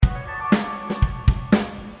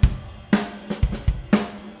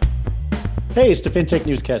Hey, it's the FinTech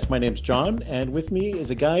Newscast. My name's John, and with me is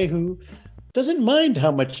a guy who doesn't mind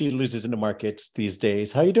how much he loses in the markets these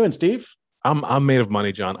days. How you doing, Steve? I'm made of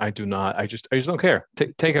money, John. I do not. I just don't care.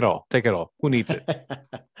 Take it all. Take it all. Who needs it?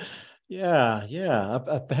 Yeah.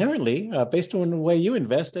 Apparently, based on the way you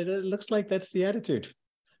invest, it looks like that's the attitude.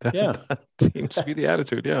 That, Yeah. that seems to be the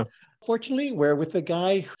attitude. Yeah. Fortunately, we're with a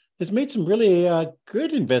guy who has made some really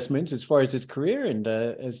good investments as far as his career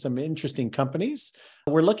and some interesting companies.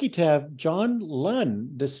 We're lucky to have John Lunn,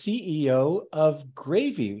 the CEO of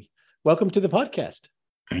Gr4vy. Welcome to the podcast.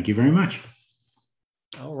 Thank you very much.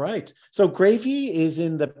 All right. So Gr4vy is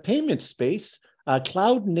in the payment space,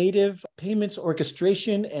 cloud native payments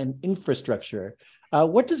orchestration and infrastructure.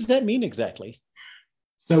 What does that mean exactly?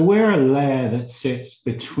 So we're a layer that sits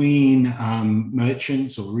between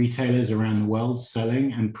merchants or retailers around the world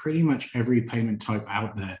selling and pretty much every payment type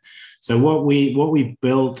out there. So what we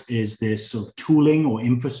built is this sort of tooling or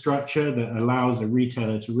infrastructure that allows a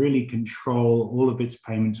retailer to really control all of its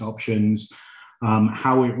payments options,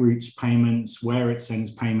 how it routes payments, where it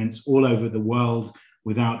sends payments all over the world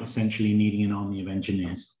without essentially needing an army of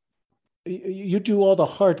engineers. You do all the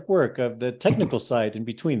hard work of the technical side in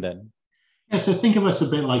between then. Yeah, so think of us a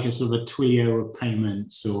bit like a sort of a Twilio of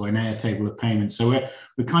payments or an Airtable of payments. So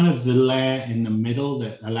we're kind of the layer in the middle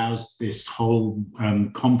that allows this whole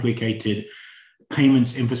complicated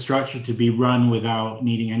payments infrastructure to be run without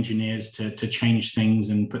needing engineers to change things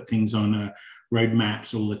and put things on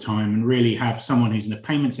roadmaps all the time, and really have someone who's a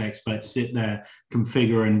payments expert sit there,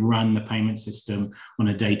 configure and run the payment system on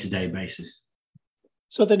a day-to-day basis.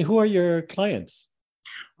 So then who are your clients?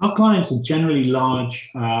 Our clients are generally large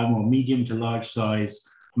or medium to large size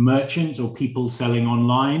merchants or people selling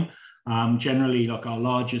online. Generally, like our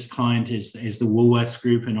largest client is the Woolworths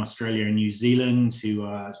Group in Australia and New Zealand, who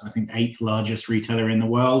are, I think, eighth largest retailer in the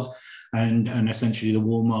world, and essentially the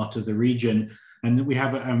Walmart of the region. And we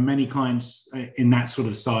have many clients in that sort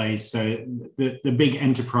of size. So the big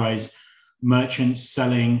enterprise merchants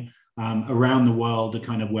selling around the world are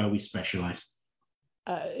kind of where we specialize.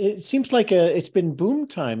 It seems like it's been boom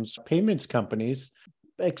times for payments companies,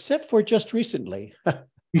 except for just recently.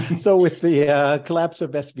 So with the collapse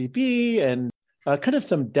of SVB and kind of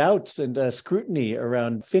some doubts and scrutiny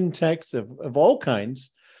around fintechs of all kinds,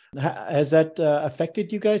 has that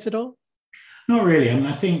affected you guys at all? Not really. I mean,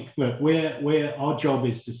 I think that our job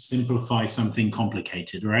is to simplify something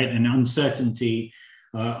complicated, right? And uncertainty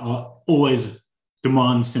always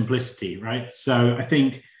demands simplicity, right? So I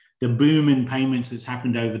think the boom in payments that's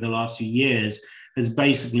happened over the last few years has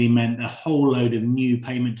basically meant a whole load of new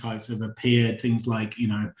payment types have appeared. Things like,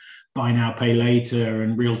 buy now, pay later,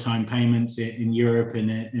 and real-time payments in Europe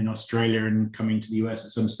and in Australia, and coming to the US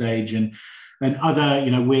at some stage, and other,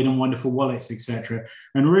 weird and wonderful wallets, etc.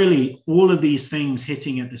 And really, all of these things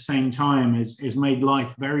hitting at the same time is made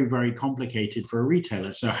life very, very complicated for a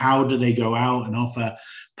retailer. So how do they go out and offer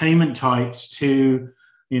payment types to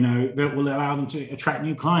that will allow them to attract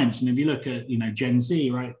new clients? And if you look at, Gen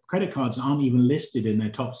Z, right, credit cards aren't even listed in their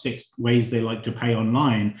top 6 ways they like to pay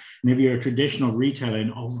online. And if you're a traditional retailer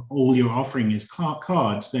and all you're offering is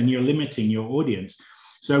cards, then you're limiting your audience.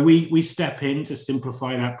 So we step in to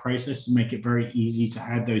simplify that process and make it very easy to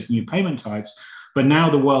add those new payment types. But now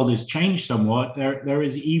the world has changed somewhat. There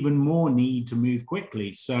is even more need to move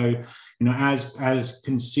quickly. So, as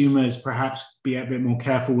consumers perhaps be a bit more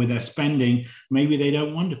careful with their spending, maybe they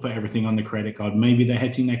don't want to put everything on the credit card. Maybe they're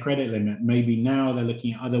hitting their credit limit. Maybe now they're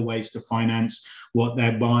looking at other ways to finance what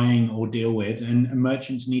they're buying or deal with. And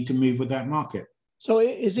merchants need to move with that market. So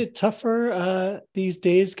is it tougher these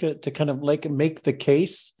days to kind of like make the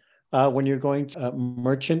case when you're going to a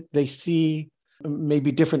merchant? They see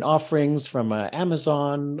maybe different offerings from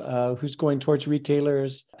Amazon, who's going towards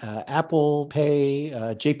retailers, Apple Pay,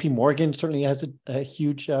 JP Morgan certainly has a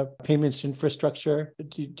huge payments infrastructure.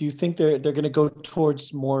 Do you think they're going to go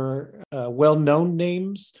towards more well-known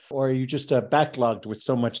names, or are you just backlogged with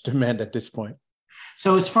so much demand at this point?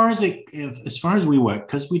 So as far as we work,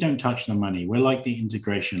 because we don't touch the money, we're like the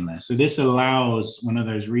integration layer. So this allows one of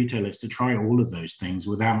those retailers to try all of those things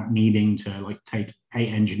without needing to take 8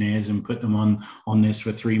 engineers and put them on this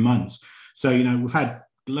for 3 months. So we've had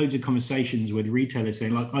loads of conversations with retailers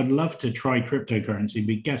saying, like, I'd love to try cryptocurrency,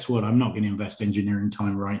 but guess what? I'm not going to invest engineering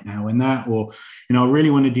time right now in that. Or I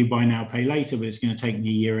really want to do buy now, pay later, but it's going to take me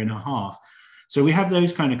a year and a half. So we have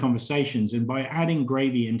those kind of conversations. And by adding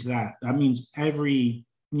Gr4vy into that means every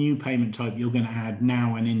new payment type you're going to add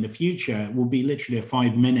now and in the future will be literally a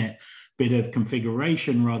 5-minute bit of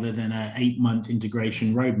configuration rather than an 8-month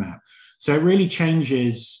integration roadmap. So it really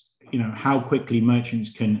changes how quickly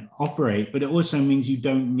merchants can operate, but it also means you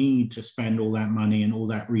don't need to spend all that money and all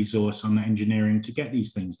that resource on the engineering to get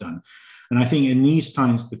these things done. And I think in these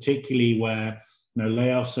times, particularly where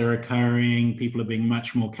layoffs are occurring, people are being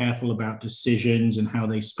much more careful about decisions and how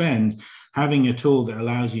they spend, having a tool that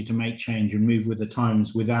allows you to make change and move with the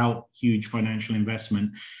times without huge financial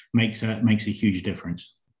investment makes a huge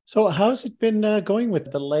difference. So how's it been going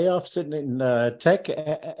with the layoffs in tech?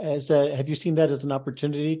 Have you seen that as an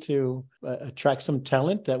opportunity to attract some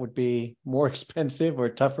talent that would be more expensive or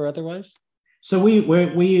tougher otherwise? So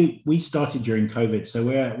we started during COVID. So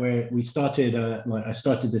we started I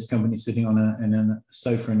started this company sitting on a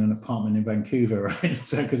sofa in an apartment in Vancouver, right?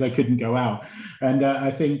 So because I couldn't go out, and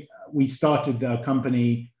I think we started the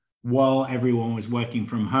company while everyone was working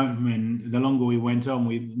from home. And the longer we went on,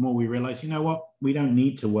 the more we realized, what, we don't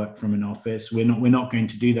need to work from an office. We're not going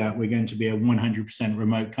to do that. We're going to be a 100%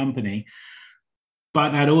 remote company.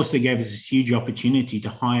 But that also gave us this huge opportunity to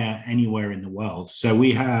hire anywhere in the world. So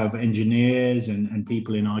we have engineers and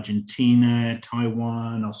people in Argentina,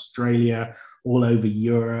 Taiwan, Australia, all over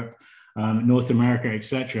Europe, North America,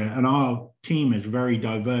 etc. And our team is very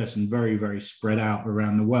diverse and very, very spread out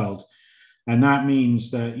around the world. And that means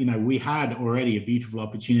that, we had already a beautiful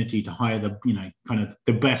opportunity to hire kind of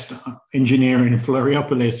the best engineer in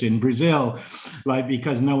Florianopolis in Brazil,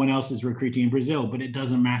 because no one else is recruiting in Brazil, but it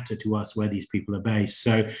doesn't matter to us where these people are based.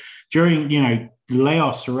 So during, the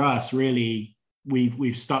layoffs for us, really,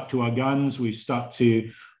 we've stuck to our guns. We've stuck to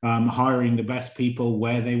hiring the best people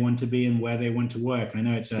where they want to be and where they want to work. I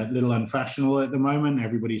know it's a little unfashionable at the moment.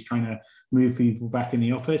 Everybody's trying to move people back in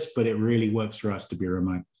the office, but it really works for us to be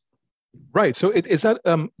remote. Right. So is that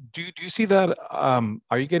do you see that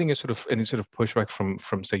are you getting any sort of pushback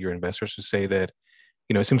from say your investors who say that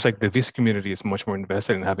it seems like the VC community is much more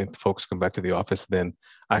invested in having folks come back to the office than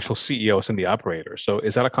actual CEOs and the operators? So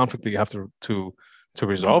is that a conflict that you have to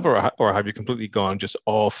resolve, or have you completely gone just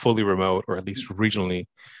all fully remote, or at least regionally,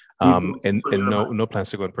 and no plans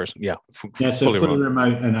to go in person? Yeah. So fully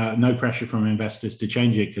remote and no pressure from investors to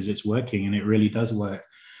change it because it's working, and it really does work.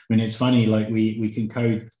 I mean, it's funny, we can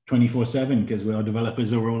code 24/7 because our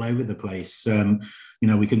developers are all over the place.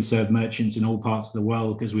 We can serve merchants in all parts of the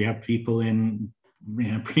world because we have people in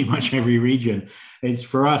pretty much every region.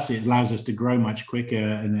 For us, it allows us to grow much quicker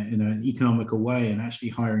in an economical way and actually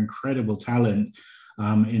hire incredible talent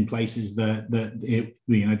in places that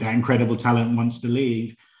incredible talent wants to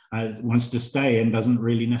leave, wants to stay, and doesn't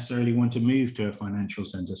really necessarily want to move to a financial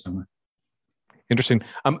center somewhere. Interesting.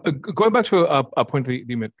 Going back to a point that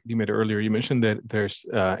you made earlier, you mentioned that there's,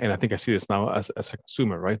 and I think I see this now as a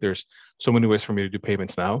consumer, right? There's so many ways for me to do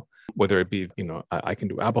payments now, whether it be, I can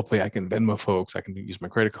do Apple Pay, I can Venmo folks, I can use my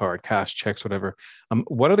credit card, cash, checks, whatever.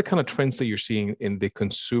 What are the kind of trends that you're seeing in the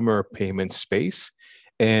consumer payment space?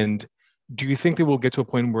 And do you think that we'll get to a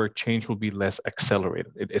point where change will be less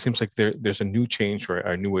accelerated? It seems like there's a new change or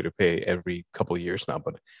a new way to pay every couple of years now,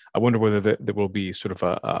 but I wonder whether there will be sort of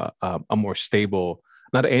a more stable,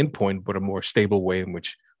 not an endpoint, but a more stable way in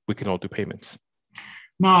which we can all do payments.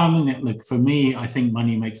 No, I mean, look, for me, I think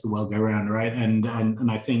money makes the world go round, right? And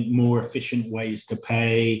I think more efficient ways to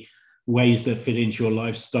pay, ways that fit into your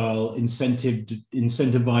lifestyle,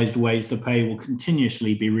 incentivized ways to pay will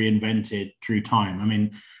continuously be reinvented through time. I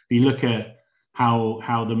mean, if you look at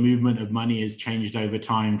how the movement of money has changed over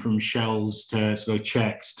time, from shells to sort of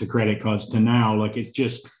checks to credit cards to now, it's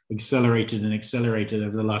just accelerated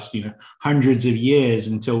over the last hundreds of years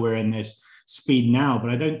until we're in this speed now. But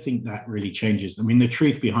I don't think that really changes. I mean, the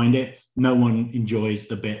truth behind it, no one enjoys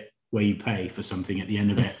the bit where you pay for something at the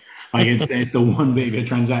end of it. It's the one bit of a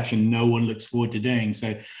transaction no one looks forward to doing.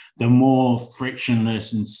 So the more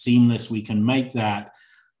frictionless and seamless we can make that,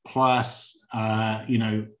 plus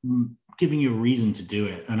giving you a reason to do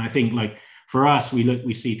it. And I think for us,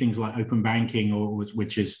 we see things like open banking,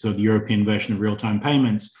 which is the European version of real-time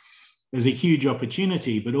payments. There's a huge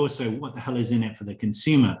opportunity, but also what the hell is in it for the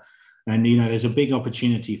consumer? And there's a big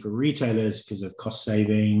opportunity for retailers because of cost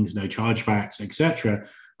savings, no chargebacks, etc.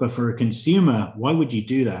 But for a consumer, why would you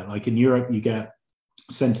do that? Like in Europe, you get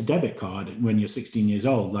sent a debit card when you're 16 years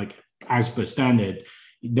old, as per standard.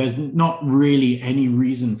 There's not really any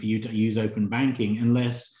reason for you to use open banking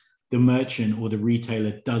unless the merchant or the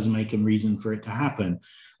retailer does make a reason for it to happen.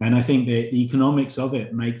 And I think the economics of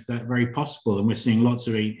it make that very possible. And we're seeing lots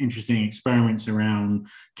of interesting experiments around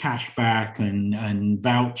cashback and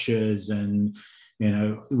vouchers and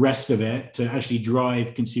the rest of it to actually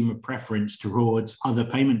drive consumer preference towards other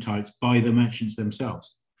payment types by the merchants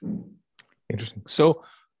themselves. Interesting. So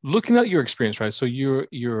looking at your experience, right? So you're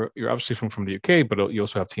obviously from the UK, but you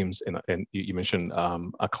also have teams and you mentioned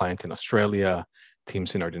a client in Australia,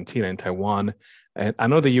 teams in Argentina and Taiwan. And I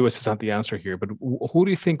know the US is not the answer here, but who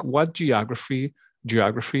do you think, what geography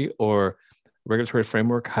or regulatory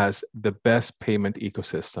framework has the best payment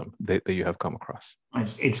ecosystem that you have come across?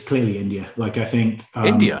 It's clearly India. Like, I think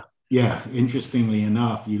India. Yeah, interestingly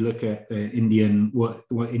enough, you look at the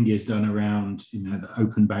what India's done around, the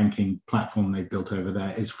open banking platform they've built over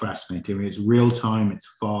there is fascinating. I mean, it's real time, it's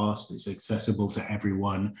fast, it's accessible to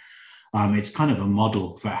everyone. It's kind of a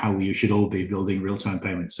model for how we should all be building real time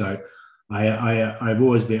payments. So I've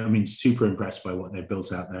always been, super impressed by what they've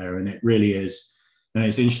built out there, and it really is. And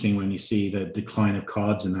it's interesting when you see the decline of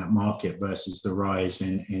cards in that market versus the rise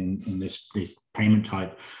in this payment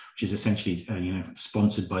type, which is essentially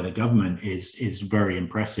sponsored by the government, is very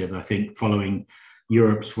impressive. I think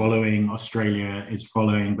Europe's following, Australia is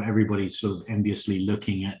following, but everybody's sort of enviously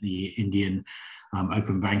looking at the Indian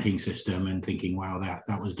open banking system and thinking, wow,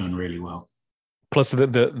 that was done really well. Plus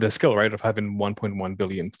the skill, right, of having 1.1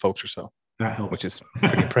 billion folks or so. That helps. Which is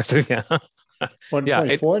pretty impressive. Yeah.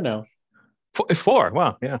 1.4 now. 4.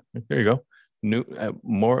 Wow. Yeah. There you go. New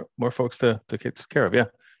more folks to take care of. Yeah.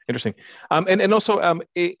 Interesting. And also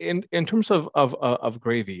in terms of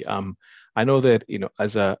Gr4vy, I know that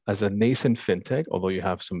as a nascent fintech, although you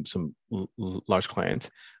have some large clients,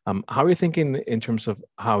 how are you thinking in terms of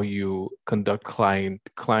how you conduct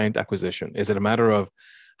client acquisition? Is it a matter of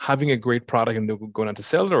having a great product and then going on to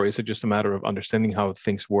sell it, or is it just a matter of understanding how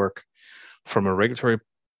things work from a regulatory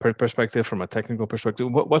perspective, from a technical perspective?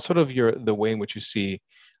 What's sort of the way in which you see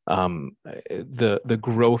the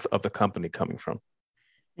growth of the company coming from?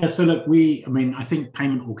 Yeah, so look, I think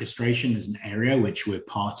payment orchestration is an area which we're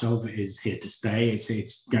part of, is here to stay.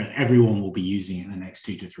 It's everyone will be using it in the next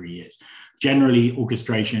 2 to 3 years. Generally,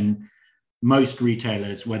 orchestration, most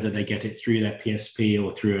retailers, whether they get it through their PSP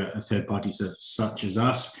or through a third party such as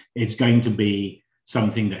us, it's going to be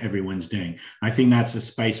something that everyone's doing. I think that's a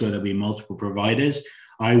space where there'll be multiple providers.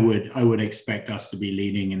 I would expect us to be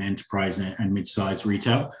leading in enterprise and mid-sized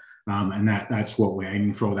retail. And that's what we're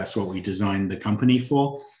aiming for. That's what we designed the company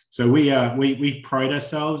for. So we pride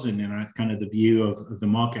ourselves, and kind of the view of the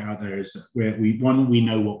market out there is where we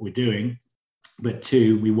know what we're doing, but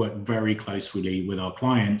 2, we work very closely with our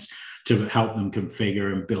clients to help them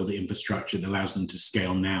configure and build the infrastructure that allows them to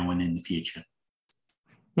scale now and in the future.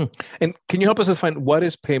 And can you help us define what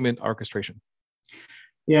is payment orchestration?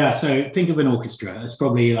 Yeah, so think of an orchestra. It's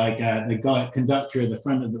probably like the conductor at the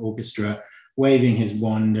front of the orchestra waving his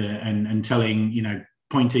wand and telling,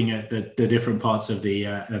 pointing at the different parts of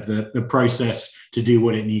the process to do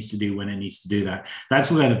what it needs to do when it needs to do that.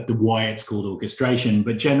 That's why it's called orchestration.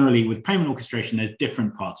 But generally with payment orchestration, there's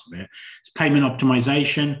different parts of it. It's payment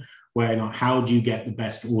optimization, where how do you get the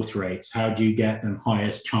best auth rates? How do you get the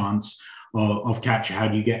highest chance of capture? How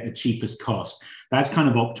do you get the cheapest cost? That's kind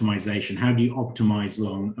of optimization. How do you optimize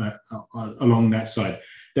along that side?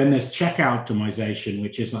 Then there's checkout optimization,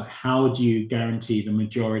 which is like, how do you guarantee the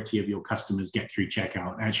majority of your customers get through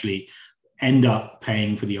checkout, actually end up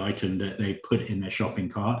paying for the item that they put in their shopping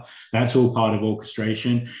cart? That's all part of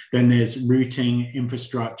orchestration. Then there's routing,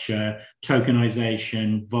 infrastructure,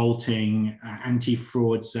 tokenization, vaulting,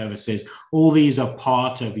 anti-fraud services. All these are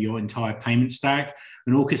part of your entire payment stack.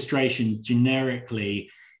 And orchestration generically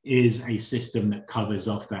is a system that covers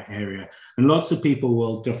off that area. And lots of people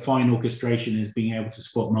will define orchestration as being able to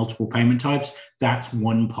support multiple payment types. That's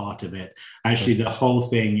one part of it. Actually, the whole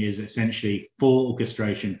thing is essentially full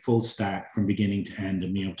orchestration, full stack from beginning to end,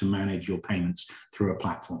 and being able to manage your payments through a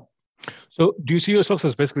platform. So do you see yourselves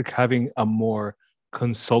as basically having a more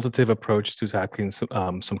consultative approach to tackling some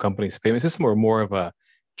companies' payment system, or more of a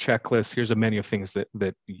checklist? Here's a menu of things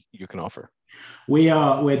that you can offer.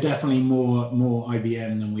 We're definitely more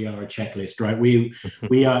IBM than we are a checklist, right?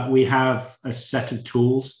 We have a set of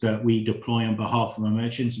tools that we deploy on behalf of our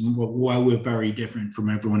merchants. And while we're very different from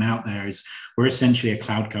everyone out there, is we're essentially a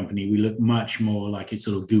cloud company. We look much more like it's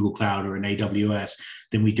sort of Google Cloud or an AWS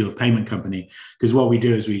than we do a payment company. Because what we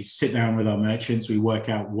do is we sit down with our merchants, we work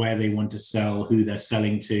out where they want to sell, who they're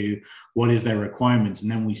selling to, what is their requirements,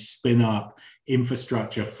 and then we spin up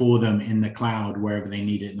infrastructure for them in the cloud wherever they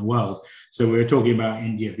need it in the world. So we were talking about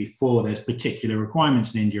India before. There's particular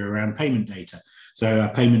requirements in India around payment data. So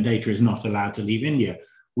payment data is not allowed to leave India.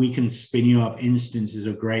 We can spin you up instances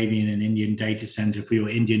of Gr4vy in an Indian data center for your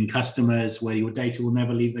Indian customers where your data will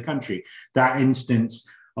never leave the country. That instance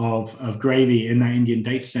of Gr4vy in that Indian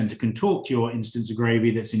data center can talk to your instance of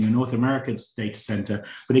Gr4vy that's in your North American data center,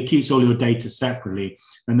 but it keeps all your data separately.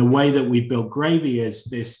 And the way that we built Gr4vy is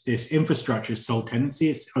this infrastructure is sole tenancy.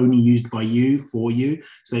 It's only used by you, for you.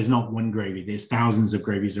 So there's not one Gr4vy. There's thousands of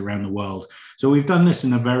Gr4vys around the world. So we've done this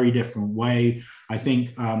in a very different way. I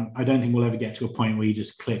think I don't think we'll ever get to a point where you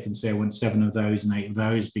just click and say I want 7 of those and 8 of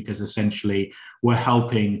those, because essentially we're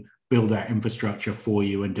helping build that infrastructure for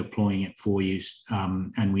you and deploying it for you,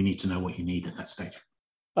 and we need to know what you need at that stage.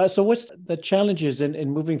 So what's the challenges in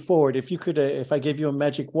moving forward? If you could, if I gave you a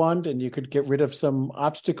magic wand and you could get rid of some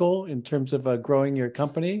obstacle in terms of growing your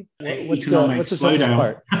company, what's the toughest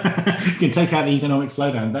part? You can take out the economic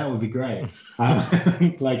slowdown. That would be great.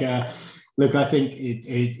 Look, I think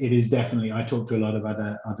it is definitely. I talk to a lot of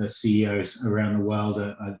other CEOs around the world.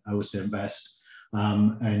 I also invest,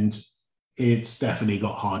 and it's definitely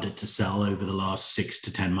got harder to sell over the last 6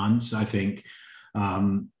 to 10 months. I think.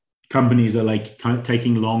 Companies are kind of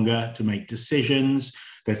taking longer to make decisions.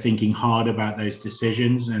 They're thinking hard about those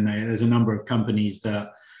decisions. And there's a number of companies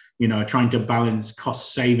that, are trying to balance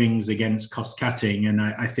cost savings against cost cutting. And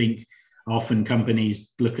I think often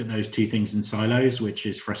companies look at those two things in silos, which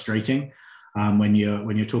is frustrating. When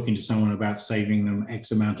you're talking to someone about saving them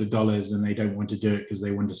X amount of dollars and they don't want to do it because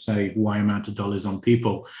they want to save Y amount of dollars on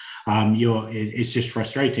people, it's just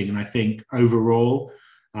frustrating. And I think overall,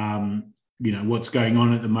 what's going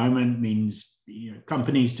on at the moment means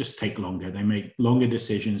companies just take longer. They make longer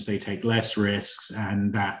decisions. They take less risks,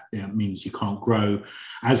 and that means you can't grow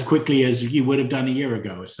as quickly as you would have done a year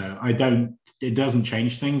ago or so. It doesn't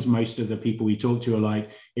change things. Most of the people we talk to are like,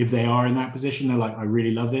 if they are in that position, they're like, I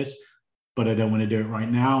really love this, but I don't want to do it right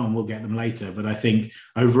now, and we'll get them later. But I think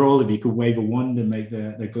overall, if you could wave a wand and make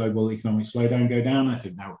the global economic slowdown go down, I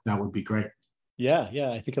think that would be great.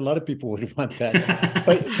 Yeah, I think a lot of people would want that.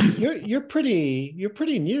 But you're pretty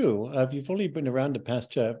new. You've only been around the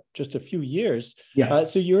past just a few years. Yeah.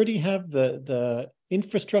 So you already have the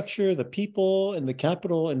infrastructure, the people, and the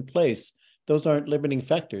capital in place. Those aren't limiting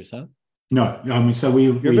factors, huh? No, I mean, so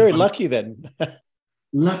you're very lucky then.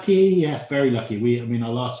 Lucky, yeah, very lucky. Our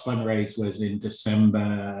last fundraise was in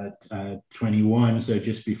December 21, so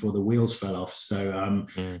just before the wheels fell off. So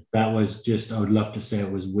that was just, I would love to say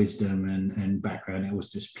it was wisdom and background. It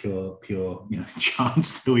was just pure,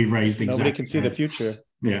 chance that we raised. Exactly. Nobody can see the future.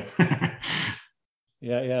 Yeah.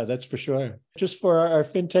 Yeah, that's for sure. Just for our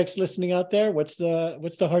fintechs listening out there, what's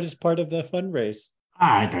the hardest part of the fundraise?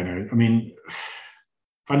 I don't know. I mean,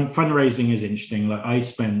 fundraising is interesting.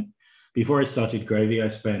 Before I started Gr4vy, I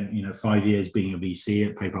spent 5 years being a VC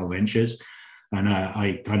at PayPal Ventures, and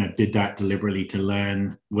I kind of did that deliberately to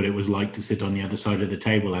learn what it was like to sit on the other side of the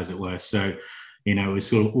table, as it were. So, it was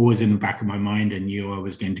sort of always in the back of my mind. I knew I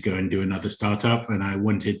was going to go and do another startup, and I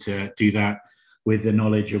wanted to do that with the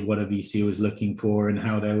knowledge of what a VC was looking for and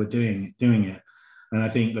how they were doing it. And I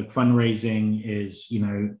think fundraising is,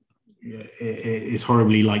 it's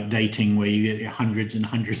horribly like dating, where you get hundreds and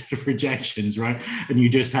hundreds of rejections, right? And you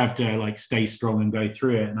just have to stay strong and go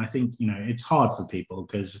through it. And I think it's hard for people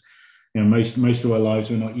because most of our lives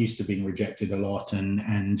we're not used to being rejected a lot,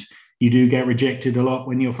 and you do get rejected a lot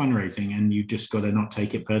when you're fundraising, and you just got to not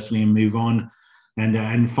take it personally and move on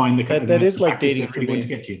and find that is like dating for me. Want to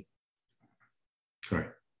get you. Sorry.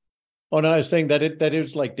 Oh no, I was saying that that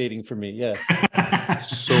is like dating for me. Yes.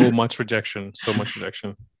 So much rejection.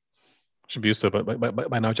 Should be used to it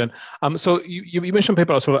by now, Jen. So you mentioned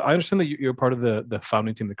PayPal. So I understand that you're part of the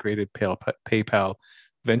founding team that created PayPal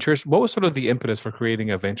Ventures. What was sort of the impetus for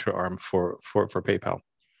creating a venture arm for PayPal?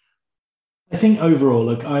 I think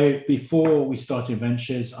overall, before we started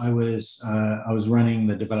Ventures, I was running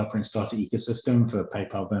the developer and starter ecosystem for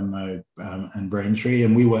PayPal, Venmo, and Braintree,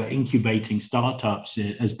 and we were incubating startups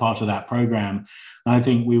as part of that program. And I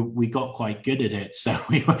think we got quite good at it. So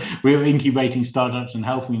we were incubating startups and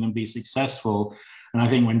helping them be successful. And I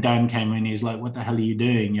think when Dan came in, he's like, "What the hell are you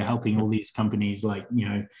doing? You're helping all these companies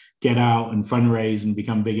get out and fundraise and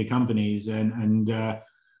become bigger companies, and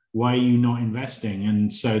why are you not investing?"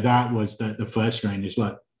 And so that was the first strain. It's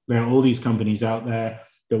like, there are all these companies out there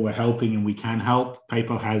that we're helping and we can help.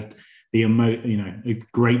 PayPal has a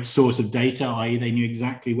great source of data, i.e. they knew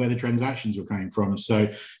exactly where the transactions were coming from. So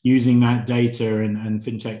using that data and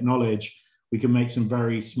fintech knowledge, we can make some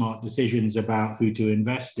very smart decisions about who to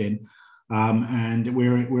invest in. And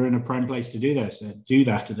we're in a prime place to do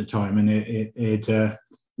that at the time. And it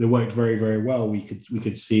worked very, very well. We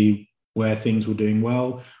could see where things were doing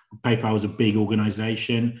well. PayPal is a big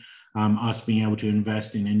organization. Us being able to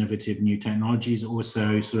invest in innovative new technologies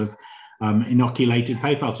also sort of inoculated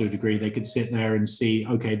PayPal to a degree. They could sit there and see,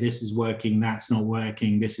 okay, this is working, that's not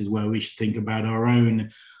working. This is where we should think about our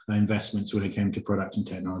own investments when it came to product and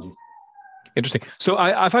technology. Interesting. So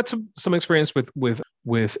I've had some experience with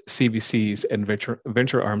CVCs and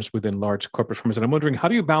venture arms within large corporate firms, and I'm wondering, how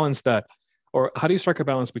do you balance that? Or how do you strike a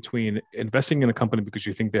balance between investing in a company because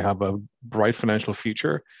you think they have a bright financial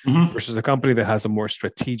future versus a company that has a more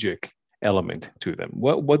strategic element to them.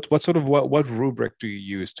 What rubric do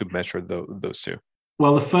you use to measure those two?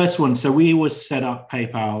 Well, the first one, so we always set up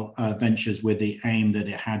PayPal Ventures with the aim that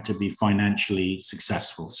it had to be financially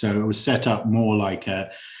successful. So it was set up more like a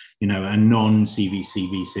non-CVC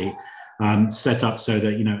VC, set up so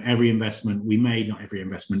that, every investment we made, not every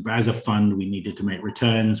investment, but as a fund, we needed to make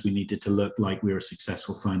returns. We needed to look like we were a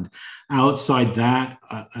successful fund. Outside that,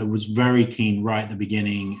 I was very keen right at the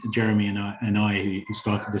beginning. Jeremy and I who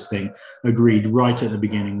started this thing, agreed right at the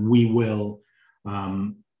beginning, we will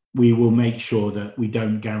make sure that we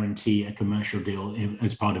don't guarantee a commercial deal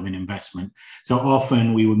as part of an investment. So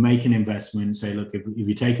often we would make an investment, say, look, if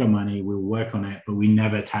you take our money, we'll work on it, but we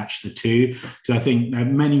never attach the two. So I think there are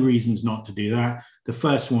many reasons not to do that. The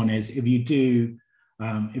first one is if you do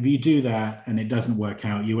that and it doesn't work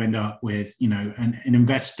out, you end up with, an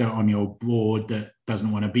investor on your board that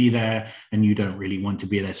doesn't want to be there and you don't really want to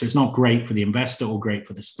be there. So it's not great for the investor or great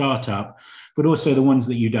for the startup, but also the ones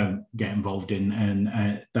that you don't get involved in,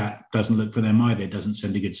 and that doesn't look for them either. It doesn't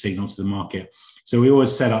send a good signal to the market. So we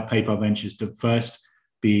always set up PayPal Ventures to first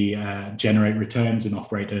generate returns and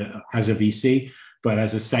operate as a VC. But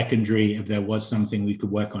as a secondary, if there was something we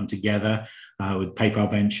could work on together with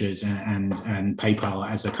PayPal Ventures and PayPal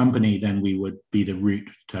as a company, then we would be the route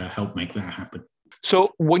to help make that happen.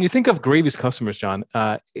 So when you think of Gr4vy's customers, John,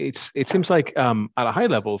 it seems like at a high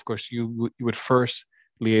level, of course, you would first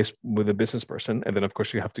liaise with a business person, and then of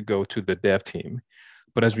course you have to go to the dev team.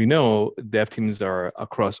 But as we know, dev teams are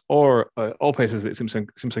across all places. It seems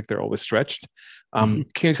like they're always stretched. Can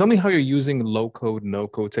you tell me how you're using low-code,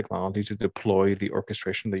 no-code technology to deploy the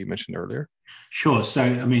orchestration that you mentioned earlier? Sure. So,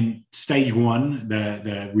 stage one,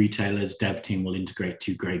 the retailer's dev team will integrate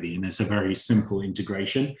to Gr4vy, and it's a very simple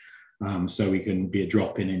integration. So we can be a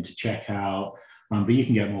drop-in into checkout. But you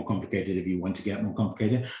can get more complicated if you want to get more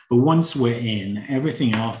complicated. But once we're in,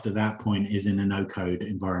 everything after that point is in a no-code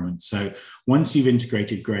environment. So once you've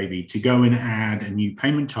integrated Gr4vy, to go and add a new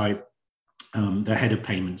payment type, the head of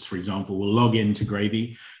payments, for example, will log into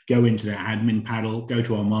Gr4vy, go into the admin panel, go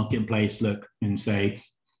to our marketplace, look and say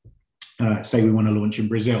we want to launch in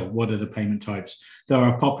Brazil. What are the payment types that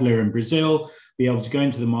are popular in Brazil? Be able to go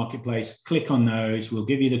into the marketplace, click on those. We'll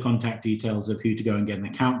give you the contact details of who to go and get an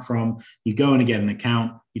account from. You go and get an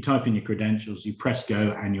account, you type in your credentials, you press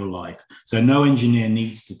go, and you're live. So no engineer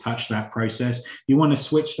needs to touch that process. You want to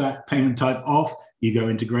switch that payment type off, you go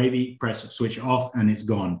into Gr4vy, press switch off, and it's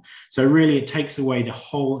gone. So really it takes away the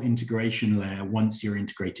whole integration layer once you're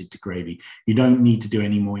integrated to Gr4vy. You don't need to do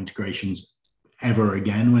any more integrations ever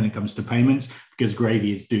again when it comes to payments, because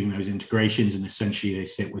Gr4vy is doing those integrations and essentially they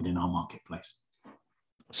sit within our marketplace.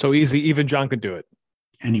 So easy, even John could do it.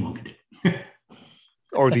 Anyone can do it.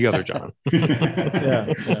 Or the other John.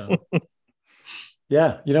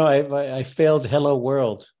 Yeah. I failed Hello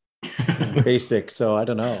World in basic, so I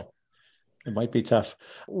don't know. It might be tough.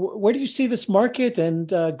 Where do you see this market and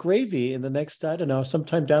Gr4vy in the next, I don't know,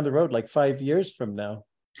 sometime down the road, like 5 years from now?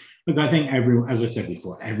 Look, I think as I said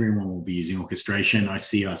before, everyone will be using orchestration. I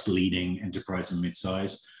see us leading enterprise and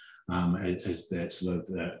midsize as the sort of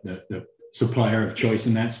the supplier of choice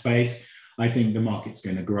in that space. I think the market's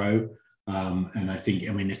going to grow. And I think,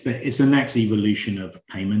 it's the next evolution of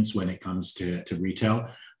payments when it comes to retail.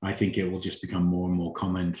 I think it will just become more and more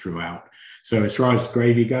common throughout. So as far as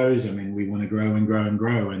Gr4vy goes, we want to grow and grow and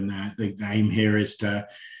grow. And the aim here is to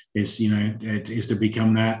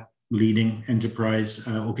become that leading enterprise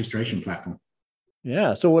orchestration platform.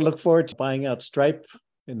 Yeah. So we'll look forward to buying out Stripe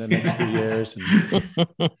in the next few years.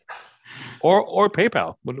 Or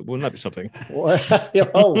PayPal. Wouldn't that be something?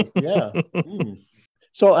 Oh, yeah.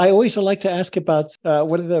 So I always like to ask about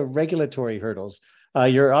what are the regulatory hurdles?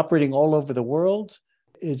 You're operating all over the world.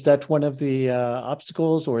 Is that one of the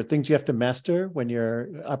obstacles or things you have to master when you're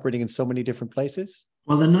operating in so many different places?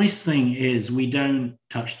 Well, the nice thing is we don't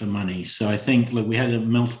touch the money. So I think, look, we had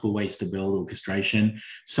multiple ways to build orchestration.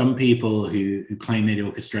 Some people who claim they do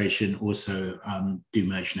orchestration also do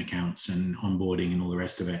merchant accounts and onboarding and all the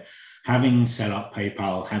rest of it. Having set up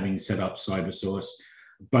PayPal, having set up CyberSource,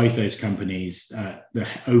 both those companies, the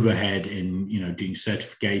overhead in doing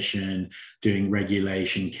certification, doing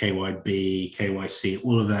regulation, KYB, KYC,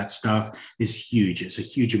 all of that stuff is huge. It's a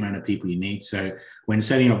huge amount of people you need. So when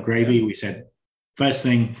setting up Gr4vy, we said, first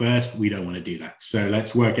thing first, we don't want to do that. So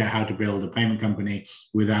let's work out how to build a payment company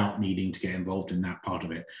without needing to get involved in that part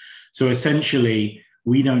of it. So essentially,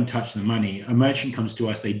 we don't touch the money. A merchant comes to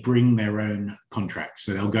us, they bring their own contracts.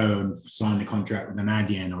 So they'll go and sign a contract with an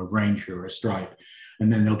Adyen or a Braintree or a Stripe,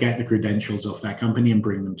 and then they'll get the credentials off that company and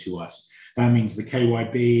bring them to us. That means the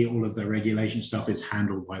KYB, all of the regulation stuff is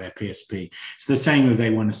handled by their PSP. It's the same if they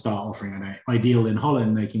want to start offering an Ideal in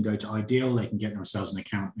Holland, they can go to Ideal, they can get themselves an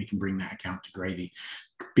account, they can bring that account to Gr4vy.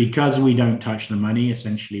 Because we don't touch the money,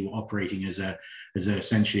 essentially we're operating as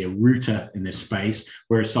essentially a router in this space.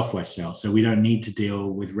 We're a software sale, so we don't need to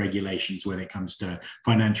deal with regulations when it comes to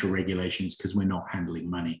financial regulations because we're not handling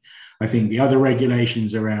money. I think the other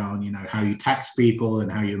regulations around, how you tax people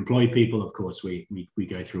and how you employ people, of course, we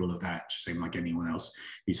go through all of that, just same like anyone else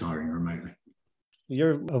who's hiring remotely.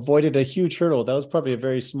 You avoided a huge hurdle. That was probably a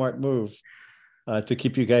very smart move to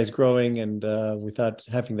keep you guys growing and without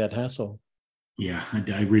having that hassle. Yeah,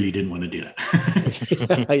 I really didn't want to do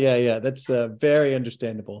that. Yeah. That's very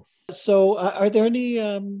understandable. So are there any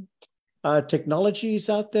technologies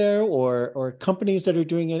out there or companies that are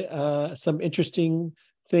doing some interesting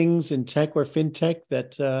things in tech or fintech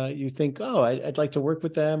that you think, I'd like to work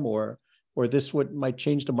with them or this might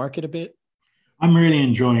change the market a bit? I'm really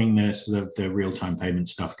enjoying the real-time payment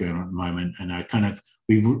stuff going on at the moment. And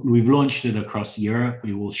we've launched it across Europe.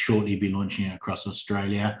 We will shortly be launching it across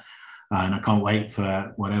Australia. And I can't wait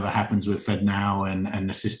for whatever happens with FedNow and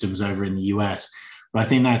the systems over in the US. But I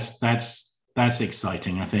think that's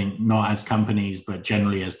exciting. I think not as companies, but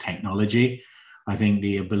generally as technology. I think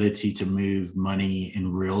the ability to move money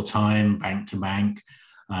in real time, bank to bank,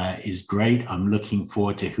 is great. I'm looking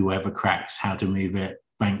forward to whoever cracks how to move it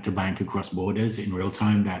bank to bank across borders in real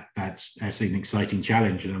time. That's an exciting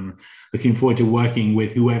challenge, and I'm looking forward to working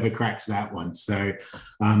with whoever cracks that one. So,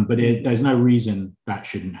 but there's no reason that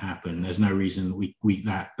shouldn't happen. There's no reason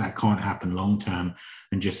that can't happen long term,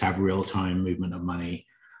 and just have real time movement of money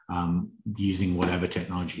using whatever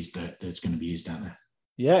technologies that's going to be used out there.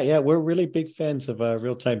 Yeah, we're really big fans of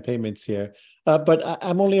real time payments here, but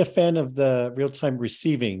I'm only a fan of the real time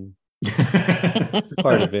receiving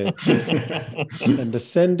part of it, and the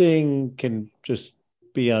sending can just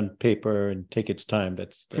be on paper and take its time.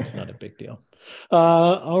 That's not a big deal.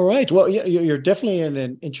 All right, well, you're definitely in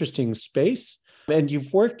an interesting space, and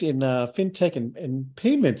you've worked in fintech and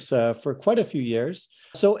payments for quite a few years.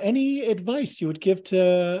 So any advice you would give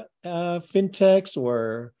to fintechs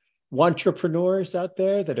or entrepreneurs out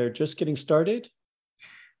there that are just getting started?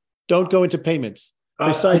 Don't go into payments.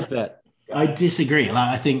 Besides that, I disagree.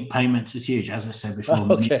 I think payments is huge. As I said before,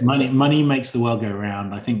 okay. money makes the world go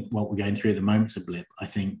round. I think what we're going through at the moment is a blip. I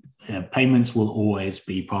think payments will always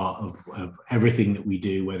be part of everything that we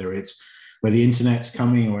do, whether the internet's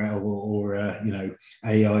coming or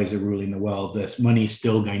AIs are ruling the world. This money's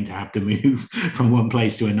still going to have to move from one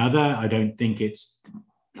place to another. I don't think it's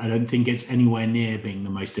anywhere near being the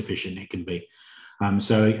most efficient it can be.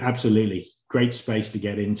 So absolutely, great space to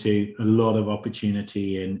get into, a lot of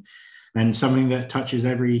opportunity and something that touches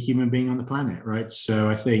every human being on the planet, right? So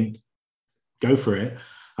I think go for it.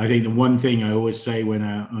 I think the one thing I always say when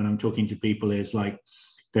I'm talking to people is like,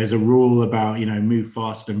 there's a rule about, move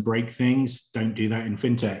fast and break things. Don't do that in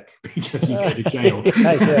fintech because you go to jail.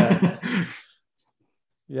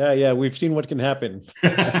 Yeah. We've seen what can happen.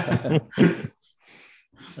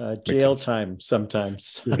 Jail time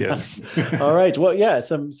sometimes. Yes. All right. Well, yeah,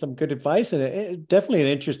 some good advice, and definitely an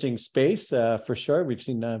interesting space for sure. We've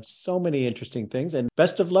seen so many interesting things, and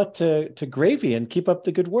best of luck to Gr4vy and keep up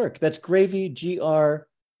the good work. That's Gr4vy,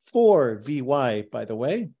 Gr4vy, by the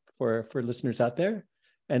way, for listeners out there.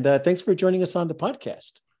 And thanks for joining us on the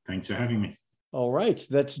podcast. Thanks for having me. All right.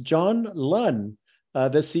 That's John Lunn,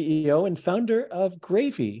 the CEO and founder of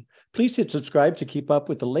Gr4vy. Please hit subscribe to keep up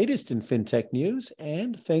with the latest in fintech news,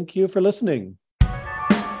 and thank you for listening.